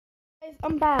Guys,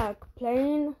 I'm back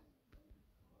playing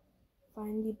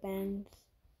Find the Bands.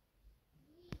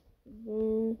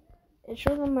 It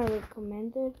shows on my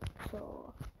recommended,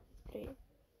 so okay.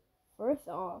 First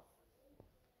off,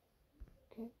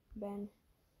 okay, Ben.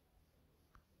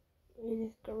 We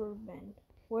discovered Ben.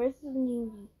 Where's the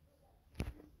newbie?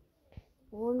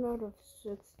 1 out of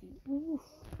 60. Oof.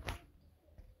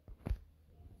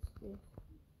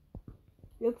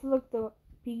 Looks like the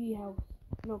piggy house.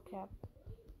 No cap.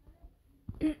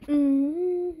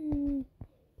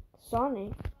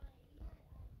 Sonic.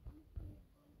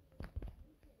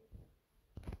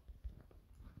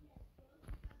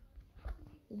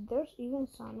 There's even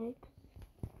Sonic.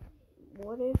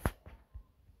 What if?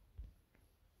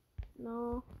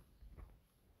 No.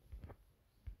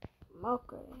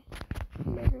 Okay.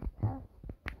 Better pass.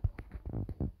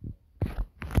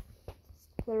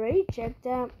 So already checked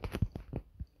that.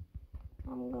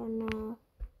 I'm gonna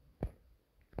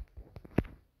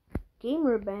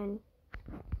Gamer Ben.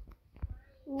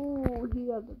 Ooh, he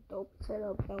got the dope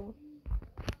setup though.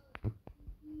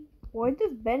 Why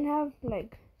does Ben have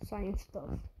like science stuff?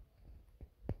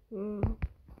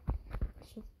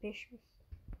 Suspicious.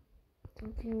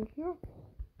 Something here?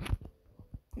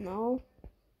 No.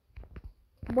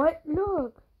 What?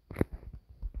 Look!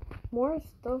 More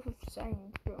stuff of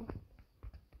science, bro.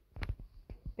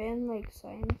 Ben like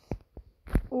science.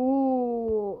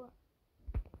 Ooh.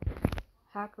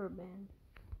 Hacker Ben.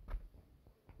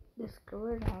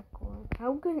 Discovered hacker.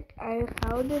 How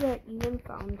did I even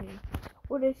found him?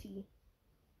 What is he?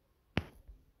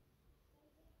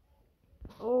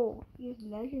 Oh, he's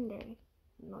legendary.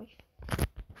 Nice.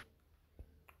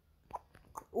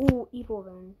 Ooh, Evil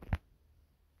Ben.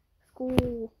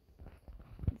 School.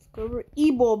 Discover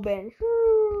Evil Ben.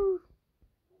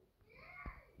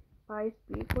 High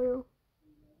speed wheel.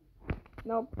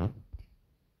 Nope.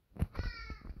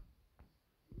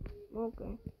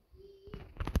 Okay.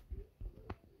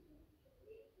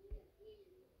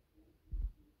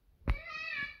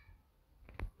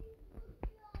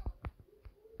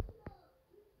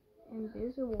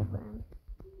 Invisible Ben.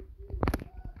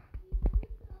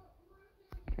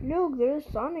 Look, there's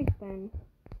Sonic Ben.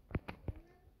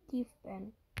 Thief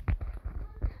Ben.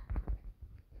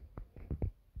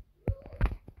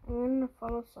 I'm gonna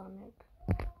follow Sonic.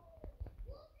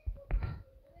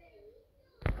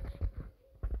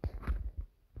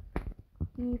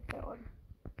 He failed.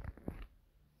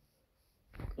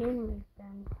 Inmate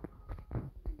Ben.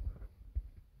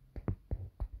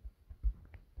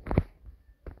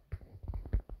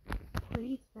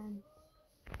 Police Ben.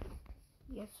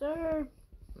 Yes, sir.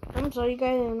 I'm sorry,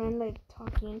 guys, I'm not like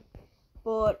talking,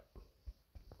 but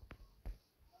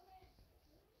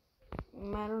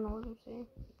I don't know what I'm saying.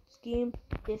 This game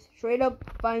is straight up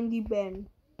Find the Ben.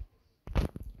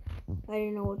 I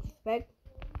didn't know what to expect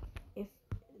if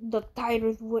the title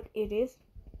is what it is,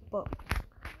 but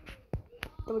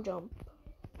double jump.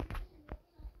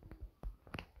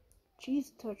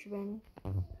 Cheese touch Ben.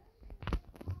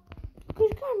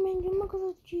 Good God, man, you look at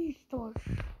the cheese touch.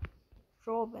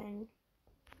 Straw Ben.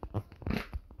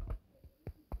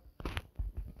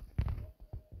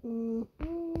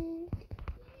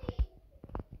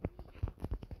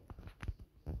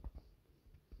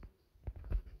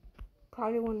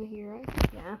 Probably want to hear it.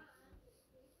 Yeah.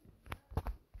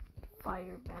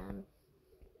 Fire Ben.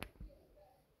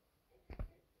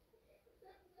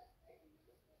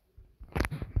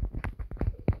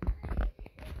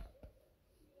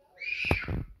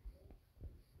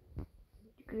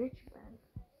 Glitch Ben.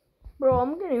 Bro,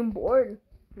 I'm getting bored.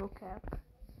 No cap.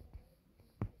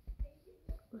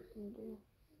 Listen to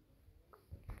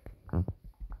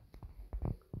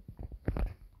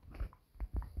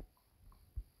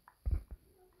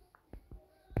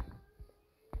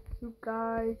you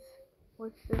guys,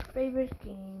 what's your favorite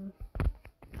game?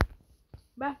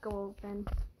 Basketball Ben.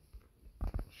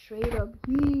 Straight up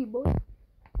he boy.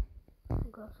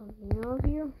 Got something else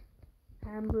here.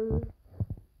 Hamburger.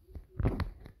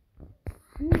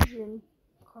 Fusion.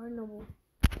 Carnival.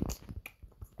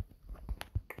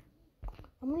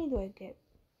 How many do I get?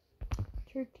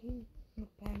 13. Not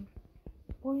bad.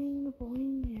 Boing,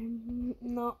 boing.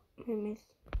 No, I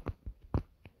missed.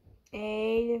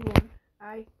 Hey, this one.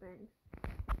 I spent.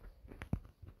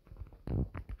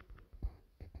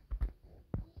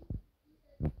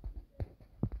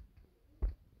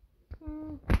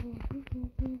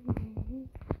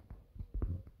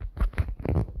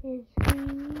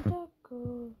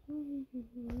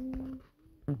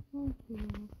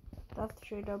 That's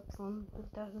straight up from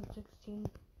 2016.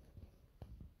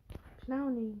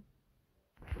 Clowny.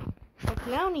 A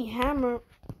Clowny hammer,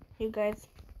 you guys.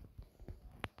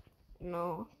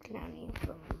 No, clowning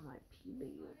from my PB.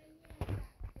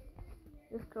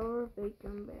 Discover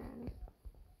Bacon Band.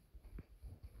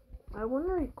 I want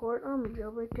to record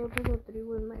Jailbreak Episode 3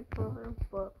 with my brother,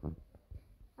 but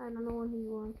I don't know when he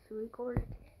wants to record it.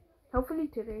 Hopefully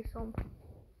today, so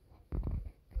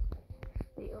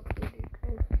stay updated,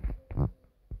 guys.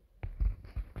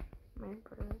 My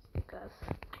brother's because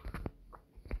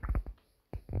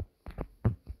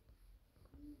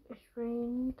it's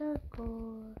raining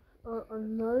tacos.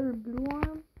 Another blue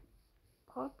arm?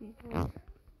 Poppy head.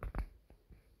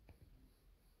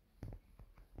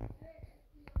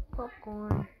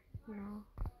 Popcorn. No.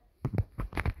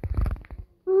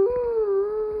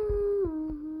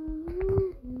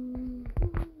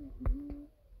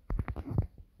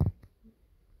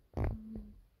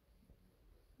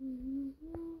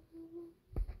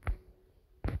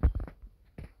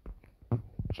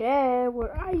 Chad,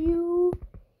 where are you?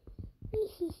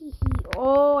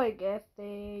 Oh, I guess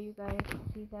you guys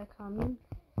see that coming.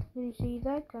 Did you see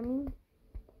that coming?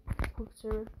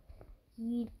 Sir,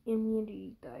 he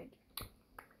immediately died.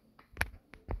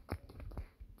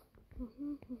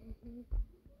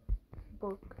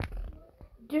 Book.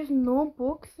 There's no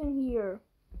books in here.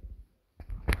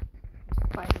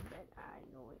 Spider-Man, I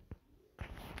know it.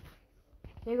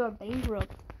 They got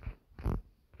bankrupt.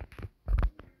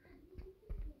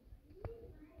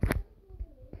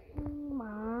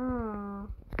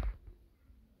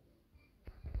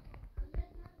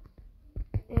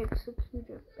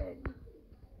 Executed Ben.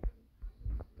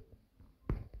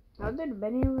 How did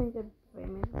Benny even get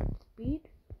famous? Speed?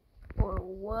 Or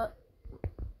what?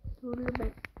 Student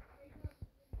Ben.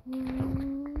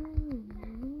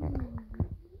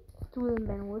 Student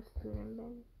Ben. What's Student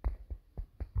Ben?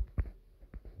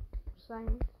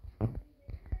 Science.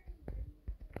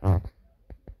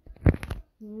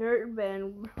 Nerd Ben,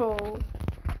 bro.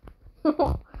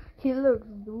 He looks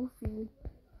goofy.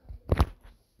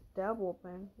 Devil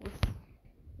Ben. What's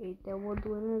a devil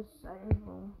doing in his science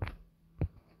room?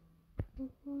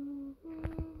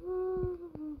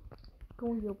 Can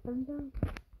we open them?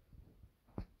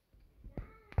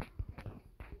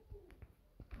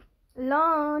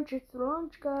 Launch! It's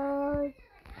launch, guys!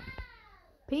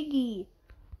 Piggy!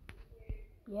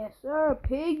 Yes, sir,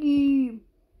 Piggy!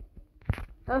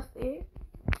 That's it?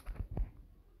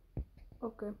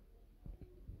 Okay.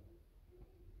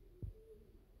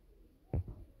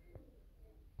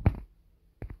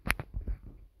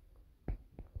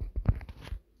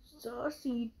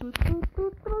 Saucy.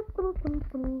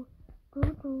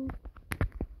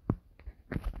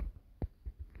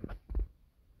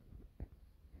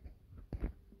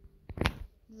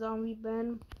 Zombie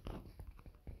Ben.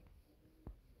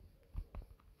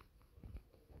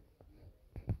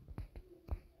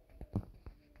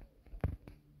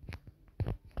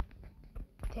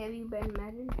 Teddy Ben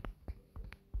Madden.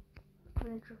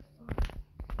 There's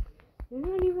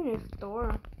not even a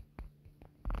store.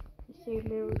 It's a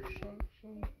little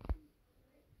section.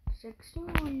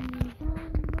 61.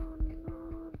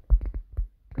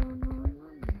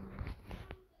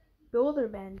 Builder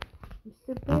Ben.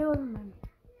 Mr. Builderman.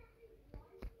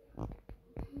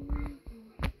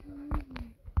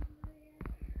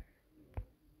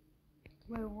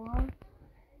 Wait, what?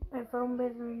 I found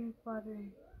bedroom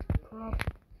button. Prop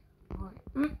on.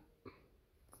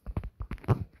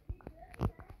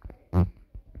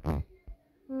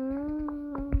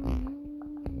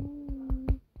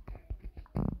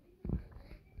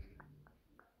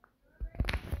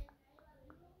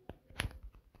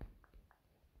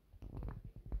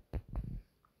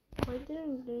 Why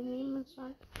didn't the name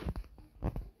inside?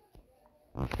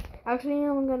 Actually,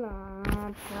 I'm gonna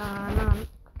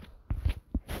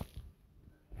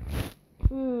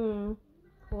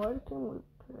what can we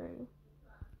play?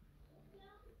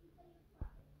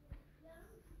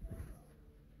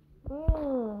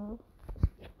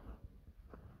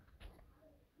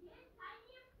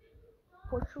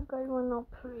 What you guys wanna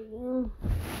play?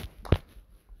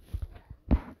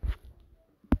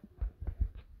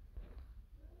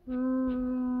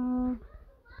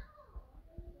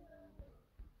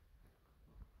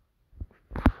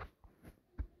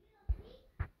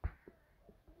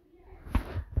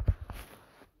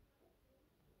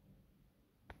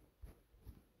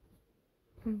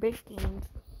 Big games.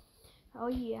 Oh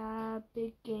yeah,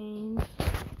 big games.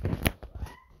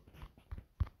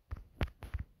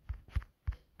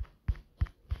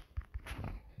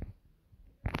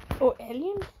 Oh,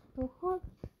 aliens? What?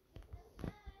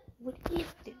 What is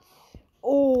this?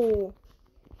 Oh,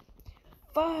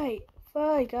 fight,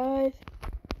 guys!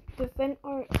 Defend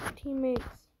our teammates.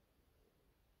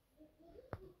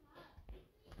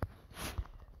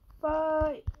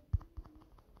 Fight!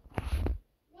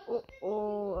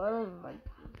 Oh, I don't like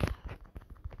this.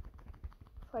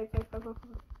 Fight.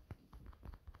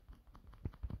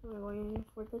 I'm going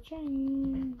for the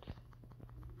chains.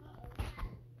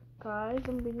 Guys,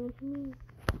 I'm beginning to move.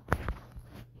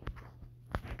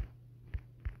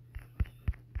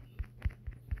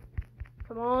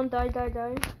 Come on,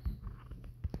 die.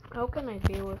 How can I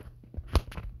deal with?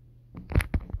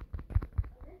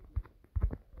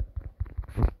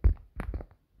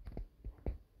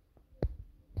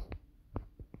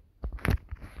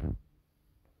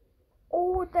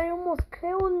 Oh, they almost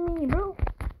killed me, bro.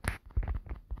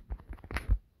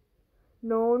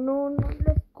 No,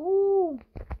 let's go.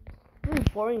 This is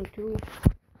boring too.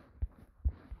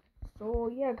 So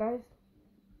yeah, guys,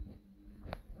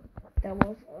 that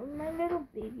was my little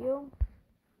video.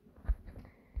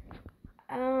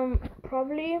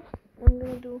 Probably I'm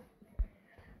gonna do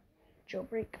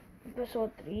Jailbreak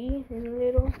episode 3 in a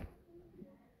little.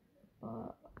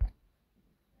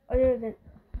 Other than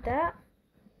that,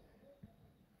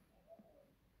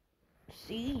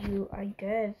 see you, I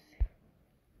guess.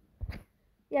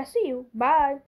 Yeah, see you. Bye.